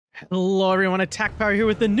Hello everyone, Attack Power here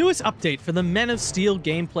with the newest update for the Men of Steel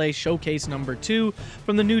gameplay showcase number 2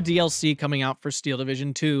 from the new DLC coming out for Steel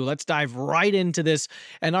Division 2. Let's dive right into this,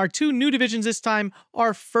 and our two new divisions this time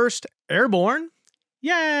are first Airborn.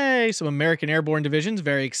 Yay! Some American Airborne divisions,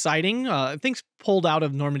 very exciting. I think pulled out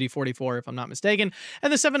of Normandy 44, if I'm not mistaken,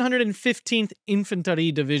 and the 715th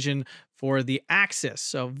Infanterie Division for the Axis.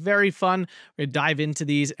 So very fun. We're going to dive into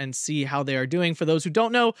these and see how they are doing. For those who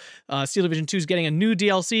don't know, Steel Division 2 is getting a new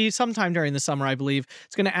DLC sometime during the summer, I believe.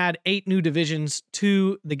 It's going to add 8 new divisions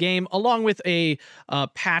to the game, along with a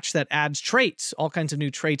patch that adds traits, all kinds of new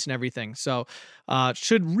traits and everything. So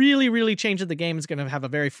should really, really change the game. It's going to have a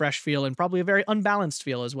very fresh feel and probably a very unbalanced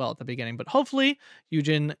feel as well at the beginning. But hopefully,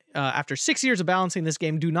 Eugen, after 6 years of balancing this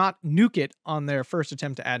game, do not nuke it on their first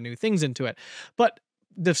attempt to add new things into it. But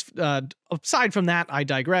this, aside from that, I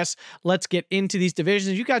digress. Let's get into these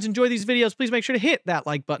divisions. If you guys enjoy these videos, please make sure to hit that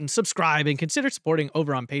like button, subscribe, and consider supporting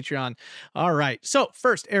over on Patreon. All right, so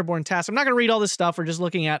first, Airborne task. I'm not going to read all this stuff. We're just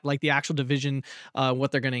looking at like the actual division,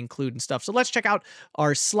 what they're going to include and stuff. So let's check out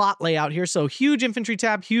our slot layout here. So huge infantry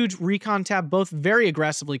tab, huge recon tab, both very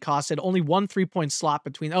aggressively costed. Only one 3-point slot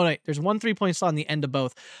between. Oh, wait, there's one 3-point slot on the end of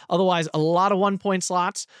both. Otherwise, a lot of 1-point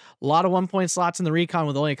slots, a lot of 1-point slots in the recon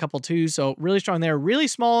with only a couple 2s. So really strong there. Really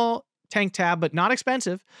small tank tab, but not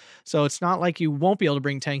expensive. So it's not like you won't be able to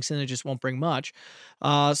bring tanks in. It just won't bring much.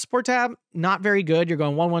 Support tab, not very good. You're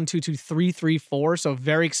going 1, 1, 2, 2, 3, 3, 4. So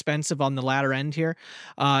very expensive on the latter end here.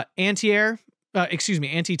 Anti-air,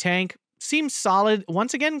 anti-tank. Seems solid.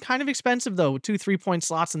 Once again, kind of expensive though. 2 3-point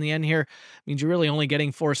slots in the end here means you're really only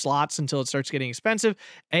getting 4 slots until it starts getting expensive.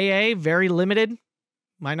 AA, very limited.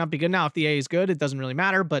 Might not be good now. If the A is good, it doesn't really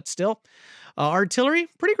matter, but still. Artillery,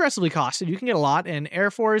 pretty aggressively costed. You can get a lot. And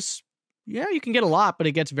Air Force, yeah, you can get a lot, but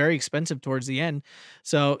it gets very expensive towards the end.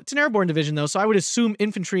 So it's an airborne division, though, so I would assume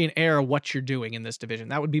infantry and air are what you're doing in this division.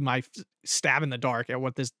 That would be my stab in the dark at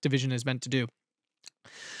what this division is meant to do.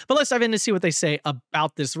 But let's dive in to see what they say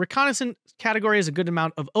about this. Reconnaissance category has a good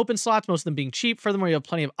amount of open slots, most of them being cheap. Furthermore, you have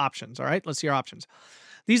plenty of options. All right, let's see our options.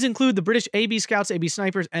 These include the British AB Scouts, AB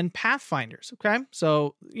Snipers, and Pathfinders, okay?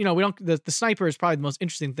 So, you know, we don't, the sniper is probably the most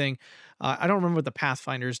interesting thing. I don't remember what the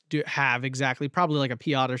Pathfinders have exactly, probably like a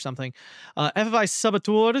Piat or something. FFI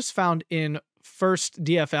Saboteurs found in 1st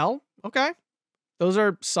DFL, okay? Those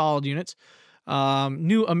are solid units.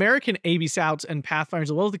 New American AB Scouts and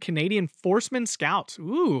Pathfinders, as well as the Canadian Forceman Scouts.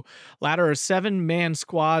 Ooh, latter are 7-man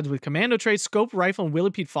squads with commando traits, scope rifle, and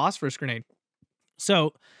Willipede phosphorus grenade.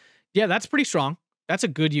 So, yeah, that's pretty strong. That's a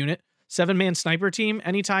good unit. 7-man sniper team.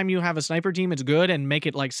 Anytime you have a sniper team, it's good, and make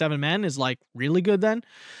it like 7 men is like really good then.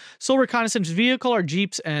 Sole reconnaissance vehicle are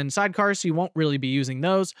jeeps and sidecars, so you won't really be using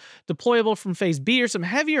those. Deployable from phase B are some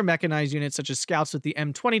heavier mechanized units such as scouts with the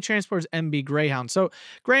M20 transporters, MB Greyhound. So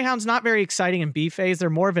Greyhound's not very exciting in B phase. They're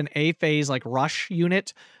more of an A phase like rush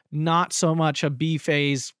unit, not so much a B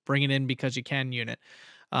phase bring it in because you can unit.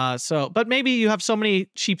 But maybe you have so many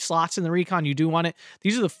cheap slots in the recon, you do want it.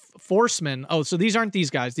 These are the Forcemen. Oh, so these aren't these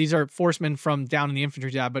guys. These are Forcemen from down in the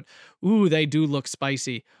infantry tab, but ooh, they do look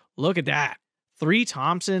spicy. Look at that. 3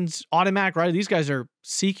 Thompsons, automatic rider. These guys are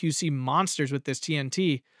CQC monsters with this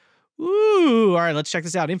TNT. Ooh, all right, let's check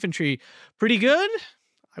this out. Infantry, pretty good.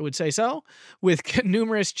 I would say so, with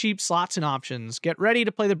numerous cheap slots and options. Get ready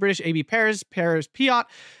to play the British AB Paras Piat,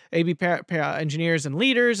 AB Engineers and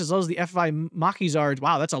Leaders, as well as the FFI Maquisards.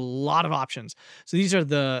 Wow, that's a lot of options. So these are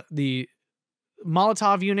the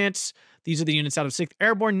Molotov units. These are the units out of 6th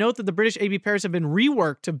Airborne. Note that the British AB Paras have been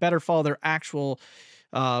reworked to better follow their actual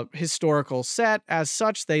historical set. As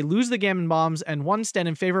such, they lose the gammon bombs and 1 stand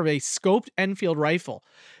in favor of a scoped Enfield rifle,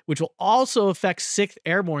 which will also affect 6th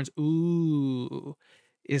Airborne's. Ooh.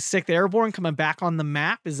 Is 6th Airborne coming back on the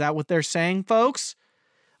map? Is that what they're saying, folks?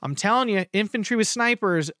 I'm telling you, infantry with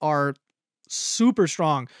snipers are super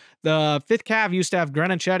strong. The 5th Cav used to have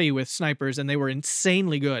Granichetti with snipers, and they were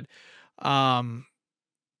insanely good.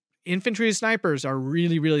 Infantry with snipers are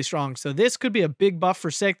really, really strong. So this could be a big buff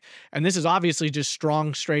for 6th, and this is obviously just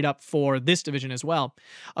strong straight up for this division as well.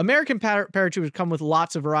 American paratroopers come with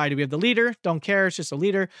lots of variety. We have the leader, don't care, it's just a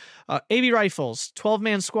leader. AB rifles,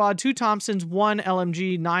 12-man squad, 2 Thompsons, 1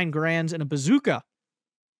 LMG, 9 Grands, and a bazooka.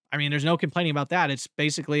 I mean, there's no complaining about that. It's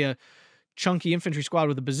basically a chunky infantry squad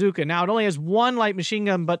with a bazooka. Now, it only has 1 light machine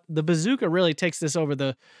gun, but the bazooka really takes this over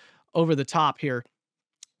the top here.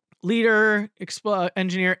 Leader,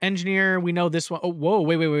 engineer, we know this one. Oh, whoa,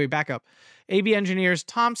 wait, back up. AB engineers,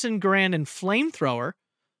 Thompson, Grand, and flamethrower.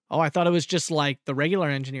 Oh, I thought it was just like the regular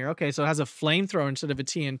engineer. Okay, so it has a flamethrower instead of a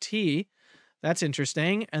TNT. That's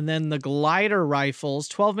interesting. And then the glider rifles,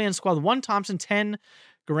 12-man squad, 1 Thompson, 10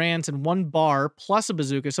 Grands, and 1 bar, plus a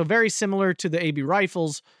bazooka. So very similar to the AB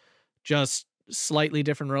rifles. just slightly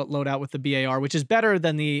different loadout with the BAR, which is better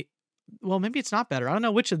than the... Well, maybe it's not better. I don't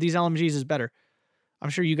know which of these LMGs is better. I'm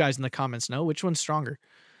sure you guys in the comments know which one's stronger.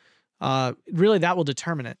 Really, that will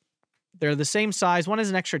determine it. They're the same size. One has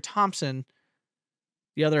an extra Thompson.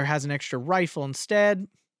 The other has an extra rifle instead.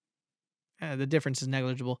 The difference is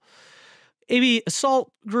negligible. AB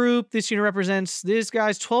Assault Group. This unit represents this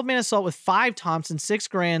guy's 12-man assault with 5 Thompson, 6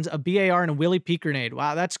 Grands, a BAR, and a Willy Peak grenade.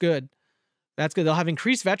 Wow, that's good. That's good. They'll have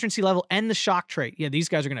increased veterancy level and the shock trait. Yeah, these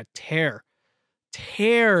guys are going to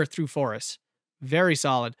tear through forests. Very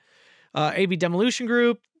solid. AB Demolition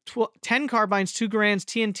Group. 10 carbines, 2 Grands,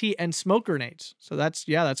 TNT, and smoke grenades. So that's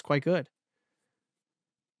quite good.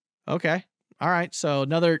 Okay. All right. So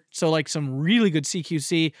like some really good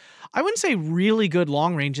CQC. I wouldn't say really good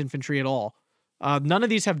long-range infantry at all. None of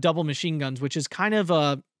these have double machine guns, which is kind of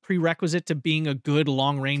a prerequisite to being a good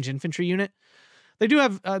long-range infantry unit. They do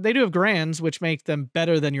have Grands, which make them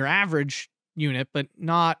better than your average unit, but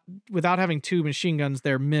not without having 2 machine guns.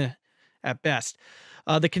 They're meh at best.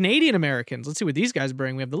 The Canadian Americans, let's see what these guys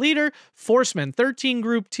bring. We have the leader, Forcemen, 13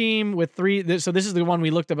 group team with 3. So this is the one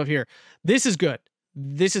we looked up here. This is good.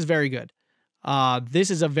 This is very good.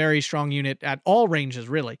 This is a very strong unit at all ranges,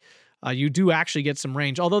 really. You do actually get some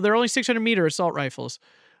range, although they're only 600-meter assault rifles.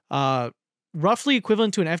 Roughly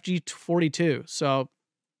equivalent to an FG-42, so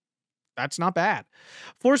that's not bad.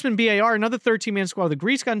 Forceman BAR, another 13-man squad with a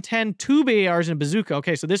grease gun, 10, 2 BARs, and a bazooka.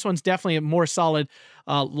 Okay, so this one's definitely a more solid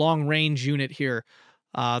long-range unit here.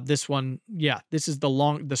 This one, yeah, this is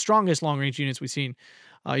the strongest long-range units we've seen.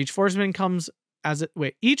 Each Forceman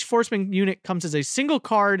unit comes as a single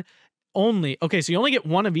card only. Okay, so you only get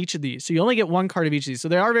 1 of each of these. So you only get 1 card of each of these. So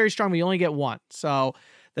they are very strong, but you only get 1. So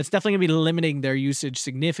that's definitely going to be limiting their usage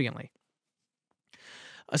significantly.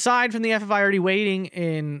 Aside from the FFI already waiting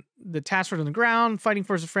in the task force on the ground, Fighting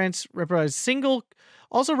Force of France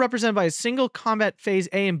also represented by a single combat phase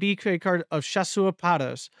A and B card of Chasseurs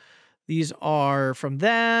Pados. These are from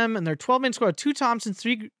them, and they're 12-man squad, 2 Thompsons,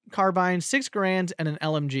 3 carbines, 6 Grands, and an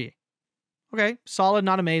LMG. Okay, solid,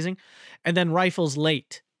 not amazing. And then rifles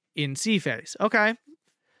late in C phase. Okay.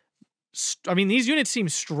 I mean, these units seem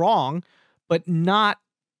strong, but not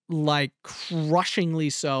like crushingly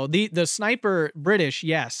so. The sniper British,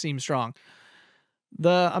 yes, seems strong.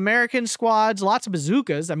 The American squads, lots of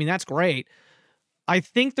bazookas. I mean, that's great. I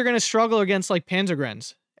think they're going to struggle against like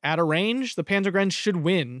Panzergrens. At a range, the Panzergrens should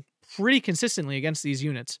win pretty consistently against these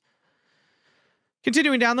units.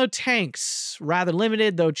 Continuing down, though, tanks. Rather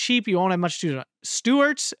limited, though cheap. You won't have much to do.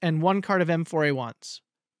 Stuarts and 1 card of M4A1s.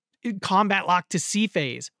 Combat lock to C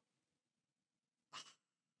phase.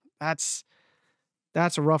 That's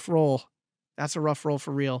a rough roll. That's a rough roll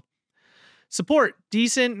for real. Support,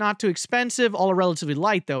 decent, not too expensive. All are relatively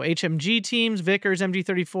light, though. HMG teams, Vickers,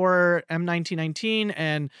 MG34, M1919,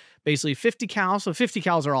 and basically 50 cal. So 50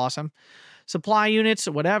 cals are awesome. Supply units,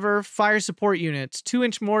 whatever. Fire support units,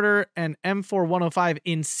 2-inch mortar and M4 105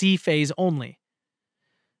 in C phase only.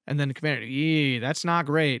 And then commander, that's not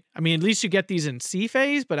great. I mean, at least you get these in C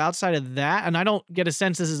phase, but outside of that, and I don't get a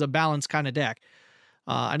sense this is a balanced kind of deck.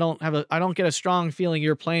 I don't get a strong feeling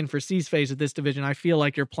you're playing for C phase with this division. I feel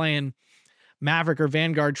like you're playing Maverick or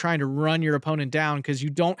Vanguard trying to run your opponent down because you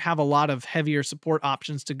don't have a lot of heavier support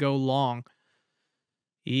options to go long.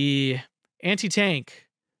 Anti-tank.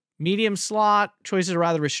 Medium slot. Choices are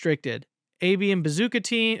rather restricted. AB and bazooka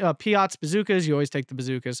team. Piot's bazookas. You always take the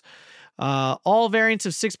bazookas. All variants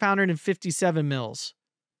of 6-pounder and 57 mils.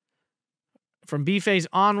 From B phase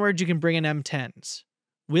onward, you can bring in M10s.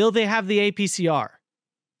 Will they have the APCR?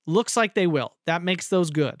 Looks like they will. That makes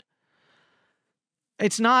those good.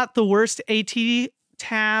 It's not the worst AT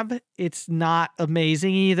tab. It's not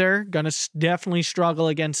amazing either. Gonna definitely struggle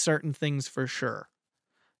against certain things for sure.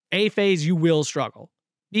 A phase, you will struggle.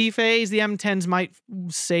 B phase, the M10s might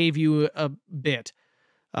save you a bit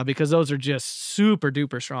because those are just super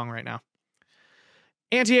duper strong right now.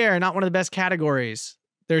 Anti-air, not one of the best categories.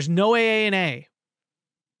 There's no AA and A.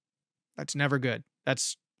 That's never good.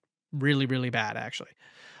 That's really, really bad, actually.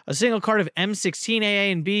 A single card of M16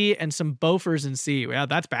 AA and B and some Bofors in C. Yeah,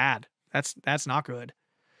 that's bad. That's not good.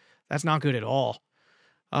 That's not good at all.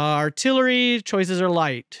 Artillery, choices are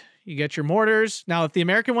light. You get your mortars. Now, if the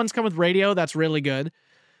American ones come with radio, that's really good.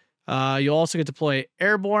 You'll also get to deploy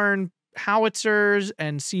airborne howitzers,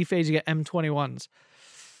 and C phase, you get M21s.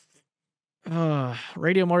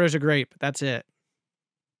 Radio mortars are great, but that's it.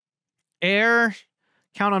 Air,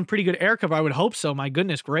 count on pretty good air cover. I would hope so. My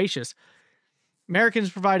goodness gracious. Americans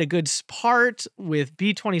provide a good part with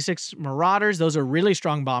B-26 Marauders. Those are really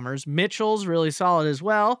strong bombers. Mitchell's really solid as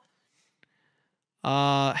well.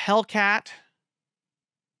 Hellcat.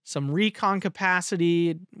 some recon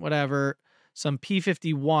capacity, whatever, some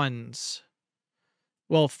P-51s.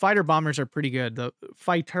 Well, fighter bombers are pretty good. The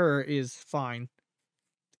fighter is fine.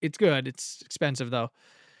 It's good. It's expensive, though.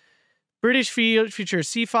 British feature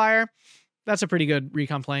Seafire. That's a pretty good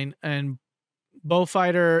recon plane. And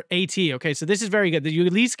Beaufighter AT. Okay, so this is very good. You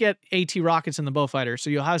at least get AT rockets in the Beaufighter, so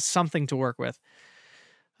you'll have something to work with.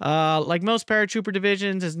 Like most paratrooper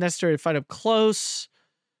divisions, it's necessary to fight up close.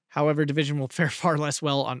 However, division will fare far less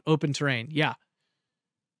well on open terrain. Yeah.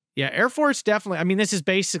 Yeah, Air Force definitely. I mean, this is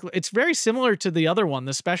basically, it's very similar to the other one,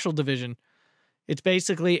 the Special Division. It's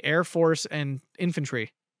basically Air Force and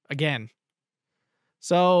infantry again.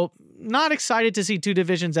 So, not excited to see two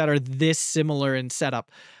divisions that are this similar in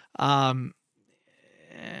setup. I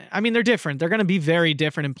mean, they're different. They're going to be very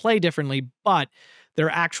different and play differently, but their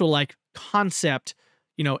actual, like, concept,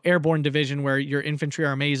 you know, Airborne Division, where your infantry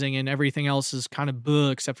are amazing and everything else is kind of buh,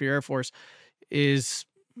 except for your Air Force, is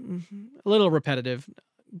a little repetitive.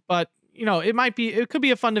 But, you know, it could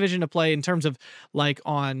be a fun division to play in terms of, like,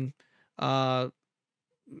 on, what's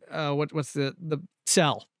the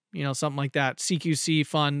cell, you know, something like that. CQC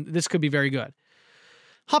fun. This could be very good.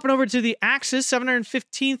 Hopping over to the Axis,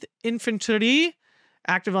 715th Infantry,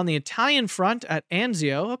 active on the Italian front at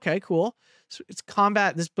Anzio. Okay, cool. So it's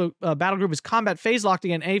combat. This battle group is combat phase locked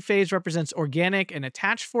again. A phase represents organic and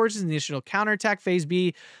attached forces in the initial counterattack. Phase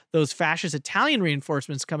B, those fascist Italian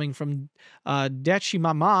reinforcements coming from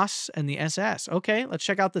Decimamas and the SS. Okay, let's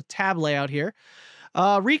check out the tab layout here.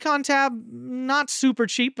 Recon tab, not super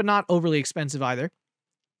cheap, but not overly expensive either.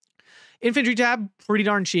 Infantry tab, pretty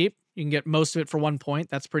darn cheap. You can get most of it for 1 point.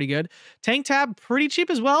 That's pretty good. Tank tab, pretty cheap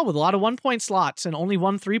as well, with a lot of 1 point slots and only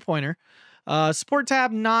 1 3-pointer. Support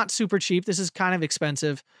tab, not super cheap. This is kind of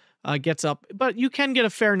expensive. Gets up, but you can get a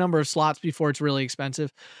fair number of slots before it's really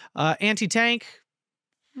expensive. Anti-tank,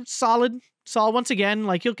 solid. Once again,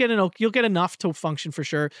 like you'll get enough to function for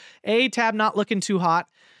sure. A tab, not looking too hot.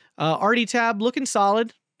 RD tab, looking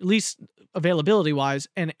solid, at least availability wise.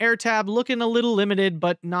 And Air tab, looking a little limited,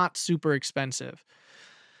 but not super expensive.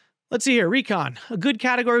 Let's see here. Recon. A good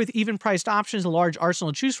category with even priced options, a large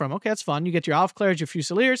arsenal to choose from. Okay, that's fun. You get your Aufklärers, your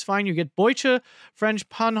Fusiliers. Fine. You get Boiche, French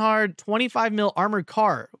Panhard, 25 mil armored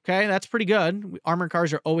car. Okay, that's pretty good. Armored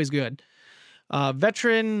cars are always good.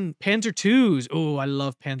 Veteran Panzer IIs. Oh, I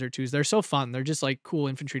love Panzer IIs. They're so fun. They're just like cool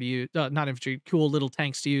infantry to use. Not infantry, cool little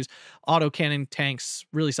tanks to use. Autocannon tanks.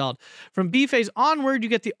 Really solid. From B phase onward, you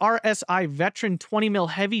get the RSI Veteran 20 mil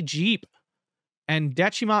heavy Jeep and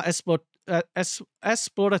Decima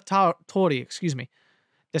Esploratori, excuse me.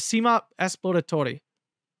 Decima Esploratori.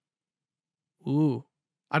 Ooh.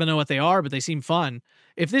 I don't know what they are, but they seem fun.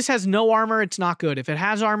 If this has no armor, it's not good. If it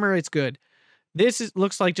has armor, it's good. This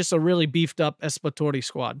looks like just a really beefed up Esploratori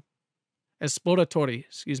squad. Esploratori,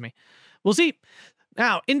 excuse me. We'll see.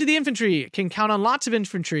 Now, into the infantry. Can count on lots of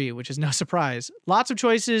infantry, which is no surprise. Lots of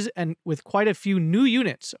choices and with quite a few new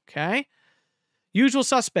units, okay? Usual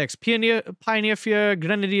suspects, Pioneer Führer,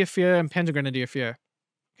 Grenadier Führer, and Panzer Grenadier Führer.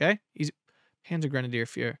 Okay? He's Panzer Grenadier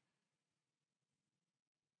Führer.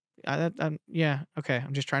 Yeah, okay.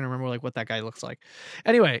 I'm just trying to remember like what that guy looks like.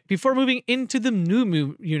 Anyway, before moving into the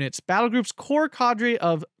new units, Battle Group's core cadre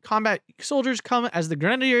of combat soldiers come as the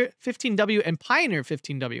Grenadier 15W and Pioneer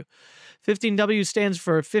 15W. 15W stands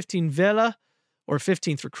for 15 Vela, or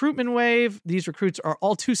 15th Recruitment Wave. These recruits are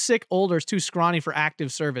all too sick, old, or too scrawny for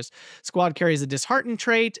active service. Squad carries a disheartened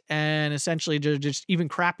trait, and essentially just even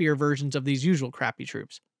crappier versions of these usual crappy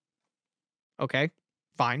troops. Okay,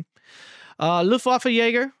 fine. Luftwaffe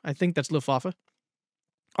Jäger, I think that's Luftwaffe.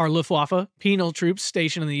 Our Luftwaffe, penal troops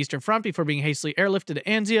stationed on the Eastern Front before being hastily airlifted to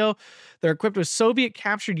Anzio. They're equipped with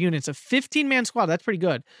Soviet-captured units, a 15-man squad. That's pretty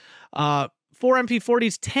good. 4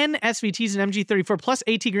 MP40s, 10 SVTs and MG34, plus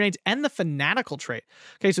AT grenades, and the fanatical trait.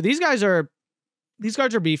 Okay, so these guys are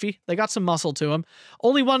beefy. They got some muscle to them.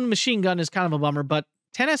 Only 1 machine gun is kind of a bummer, but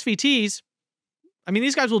 10 SVTs, I mean,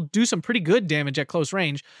 these guys will do some pretty good damage at close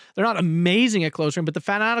range. They're not amazing at close range, but the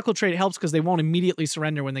fanatical trait helps because they won't immediately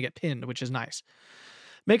surrender when they get pinned, which is nice.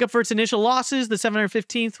 Make up for its initial losses, the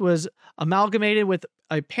 715th was amalgamated with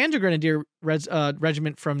a Panzer Grenadier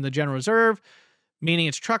regiment from the General Reserve, meaning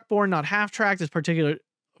it's truck-borne, not half-tracked. This particular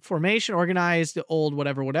formation, organized, old,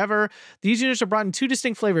 whatever. These units are brought in 2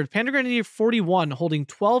 distinct flavors. Panzer Grenadier 41, holding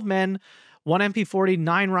 12 men, 1 MP40,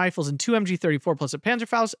 9 rifles, and 2 MG34, plus a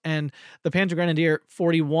Panzerfaust, and the Panzer Grenadier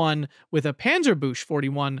 41 with a Panzerbusch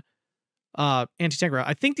 41 anti-tank rifle.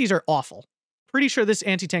 I think these are awful. Pretty sure this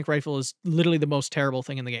anti-tank rifle is literally the most terrible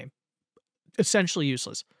thing in the game. Essentially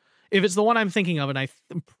useless. If it's the one I'm thinking of, and I'm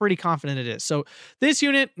pretty confident it is. So this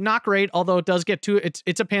unit, not great, although it does get to it's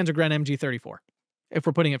a Panzergren MG34. if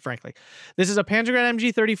we're putting it frankly. This is a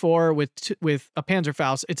Panzergrenadier MG34 with a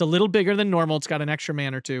Panzerfaust. It's a little bigger than normal. It's got an extra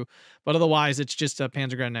man or two, but otherwise it's just a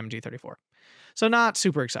Panzergrenadier MG34. So not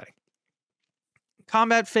super exciting.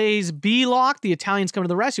 Combat phase B lock. The Italians come to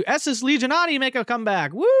the rescue. SS Legionati make a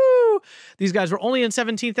comeback. Woo! These guys were only in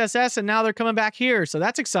 17th SS, and now they're coming back here. So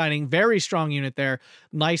that's exciting. Very strong unit there.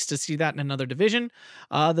 Nice to see that in another division.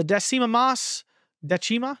 The Decima Mas.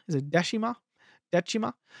 Decima? Is it Decima?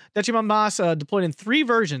 Decima Mas deployed in 3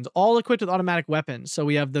 versions, all equipped with automatic weapons. So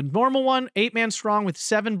we have the normal one, 8-man strong with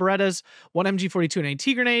 7 Berettas, 1 MG42 and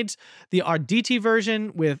AT grenades. The RDT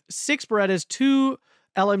version with 6 Berettas, 2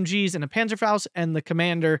 LMGs and a Panzerfaust, and the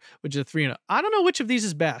Commander, which is a 3. I don't know which of these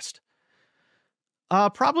is best.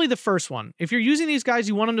 Probably the first one. If you're using these guys,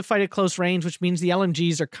 you want them to fight at close range, which means the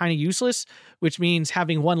LMGs are kind of useless, which means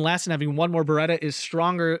having one less and having one more Beretta is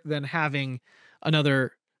stronger than having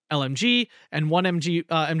another LMG, and 1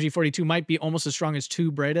 MG42 might be almost as strong as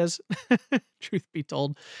 2 Berettas. Truth be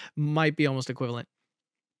told, might be almost equivalent.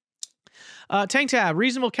 Tank tab,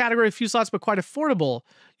 reasonable category, few slots, but quite affordable.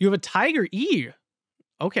 You have a Tiger E.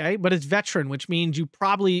 Okay, but it's veteran, which means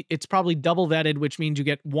it's probably double vetted, which means you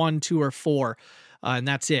get 1, 2, or 4, and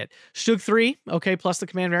that's it. Stug 3, okay, plus the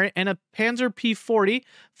command variant, and a Panzer P40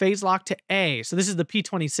 phase lock to A. So this is the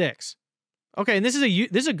P26. Okay, and this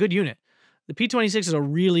is a good unit. The P26 is a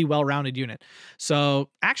really well-rounded unit. So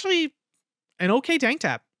actually, an okay tank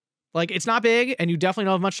tab. Like, it's not big, and you definitely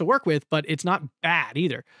don't have much to work with, but it's not bad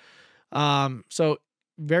either. So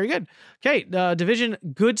very good. Okay, division,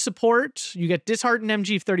 good support. You get disheartened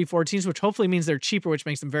MG34 teams, which hopefully means they're cheaper, which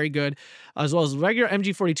makes them very good, as well as regular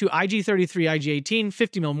MG42, IG33, IG18,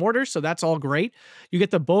 50mm mortars, so that's all great. You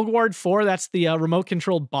get the Bogward 4, that's the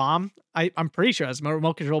remote-controlled bomb. I'm pretty sure that's a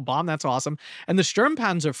remote-controlled bomb. That's awesome. And the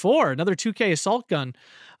Sturmpanzer 4, another 2K assault gun.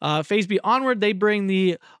 Phase B onward, they bring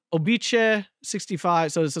the Obice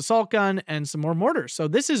 65, so it's assault gun and some more mortars. So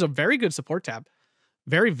this is a very good support tab.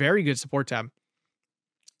 Very, very good support tab.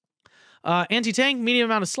 Anti-tank, medium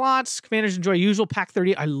amount of slots. Commanders enjoy usual Pack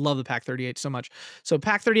 38. I love the Pack 38 so much. So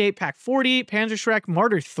Pack 38, Pack 40, Panzerschreck,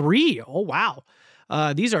 Martyr 3. Oh, wow.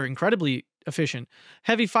 These are incredibly efficient.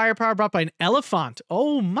 Heavy firepower brought by an Elephant.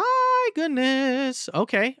 Oh, my goodness.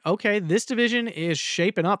 Okay. This division is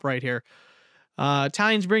shaping up right here.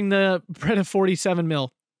 Italians bring the Beretta 47mm.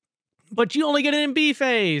 But you only get it in B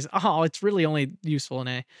phase. Oh, it's really only useful in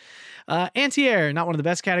A. Anti-air, not one of the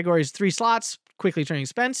best categories. 3 slots. Quickly turning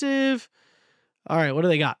expensive. All right, what do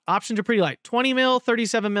they got? Options are pretty light. 20mm,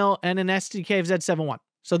 37mm, and an SDK Z71.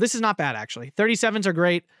 So this is not bad, actually. 37s are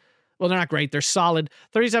great. Well, they're not great. They're solid.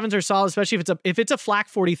 37s are solid, especially if it's a Flak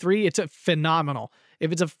 43, it's a phenomenal.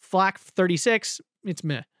 If it's a Flak 36, it's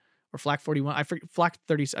meh. Or Flak 41. I forget, Flak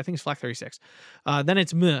 30. I think it's Flak 36. Then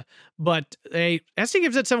it's meh. But a SDK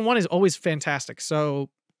Z71 is always fantastic. So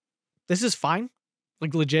this is fine.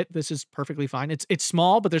 Like, legit, this is perfectly fine. It's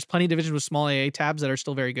small, but there's plenty of divisions with small AA tabs that are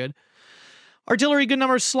still very good. Artillery, good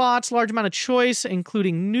number of slots, large amount of choice,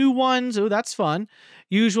 including new ones. Oh, that's fun.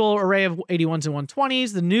 Usual array of 81s and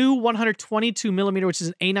 120s. The new 122mm, which is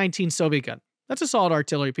an A19 Soviet gun. That's a solid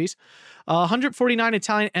artillery piece. 149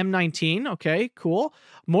 Italian M19. Okay, cool.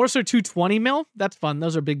 Morser 220mm. That's fun.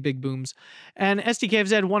 Those are big, big booms. And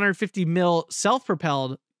SDKFZ 150mm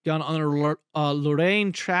self-propelled gun on a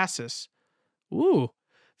Lorraine chassis. Ooh,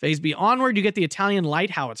 phase B onward, you get the Italian light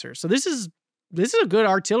howitzer. So this is a good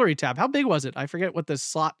artillery tab. How big was it? I forget what the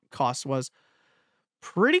slot cost was.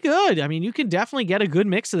 Pretty good. I mean, you can definitely get a good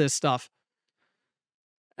mix of this stuff.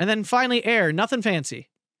 And then finally, air, nothing fancy.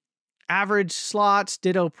 Average slots,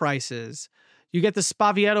 ditto prices. You get the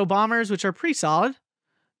Spavietto bombers, which are pretty solid.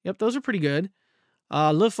 Yep, those are pretty good.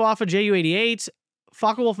 Luftwaffe Ju-88.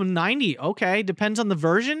 Focke-Wulf 90. Okay, depends on the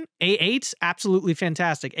version. A8s, absolutely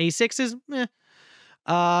fantastic. A6s, meh.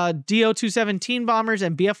 DO-217 bombers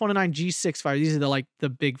and BF-109 G6 fighters. These are the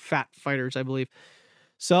big fat fighters, I believe.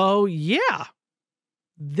 So yeah,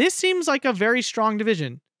 this seems like a very strong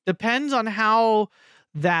division. Depends on how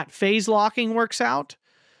that phase locking works out.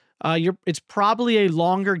 It's probably a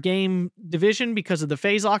longer game division because of the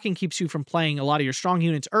phase locking keeps you from playing a lot of your strong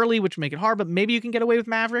units early, which make it hard, but maybe you can get away with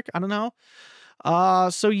Maverick. I don't know.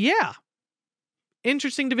 So yeah,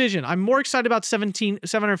 interesting division. I'm more excited about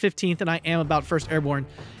 715th than I am about 1st Airborne,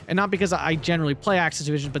 and not because I generally play Axis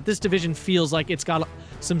divisions, but this division feels like it's got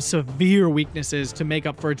some severe weaknesses to make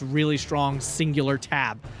up for its really strong singular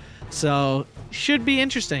tab. So should be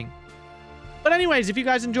interesting. But anyways, if you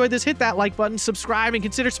guys enjoyed this, hit that like button, subscribe, and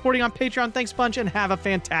consider supporting on Patreon. Thanks a bunch, and have a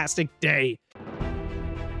fantastic day.